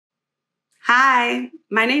Hi,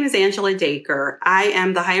 my name is Angela Daker. I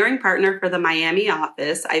am the hiring partner for the Miami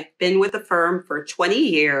office. I've been with the firm for 20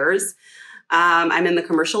 years. I'm in the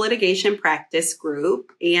commercial litigation practice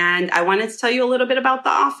group, and I wanted to tell you a little bit about the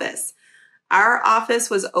office. Our office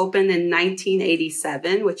was opened in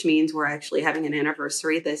 1987, which means we're actually having an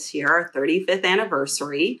anniversary this year, our 35th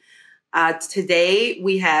anniversary. Today,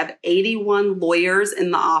 we have 81 lawyers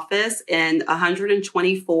in the office and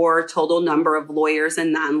 124 total number of lawyers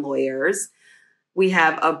and non-lawyers. We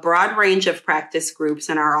have a broad range of practice groups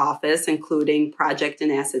in our office, including project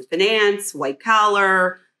and asset finance, white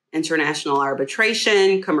collar, international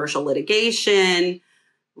arbitration, commercial litigation,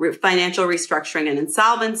 financial restructuring and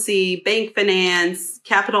insolvency, bank finance,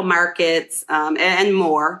 capital markets, and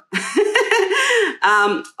more.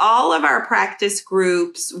 All of our practice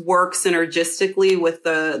groups work synergistically with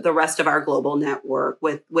the rest of our global network,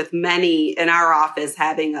 with many in our office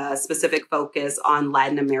having a specific focus on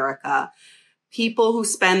Latin America. People who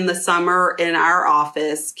spend the summer in our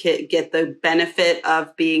office get the benefit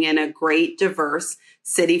of being in a great, diverse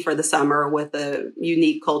city for the summer with a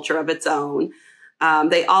unique culture of its own.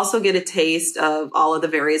 They also get a taste of all of the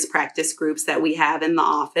various practice groups that we have in the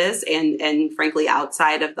office and frankly,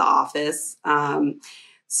 outside of the office.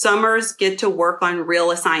 Summers get to work on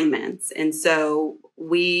real assignments. And so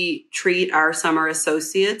we treat our summer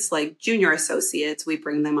associates like junior associates. We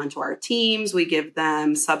bring them onto our teams. We give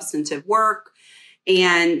them substantive work.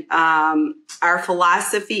 And our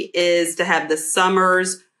philosophy is to have the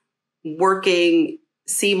summers working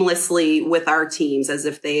seamlessly with our teams as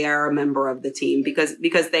if they are a member of the team because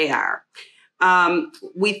they are.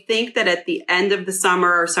 We think that at the end of the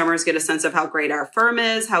summer, our summers get a sense of how great our firm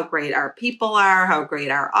is, how great our people are, how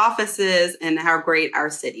great our office is, and how great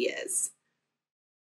our city is.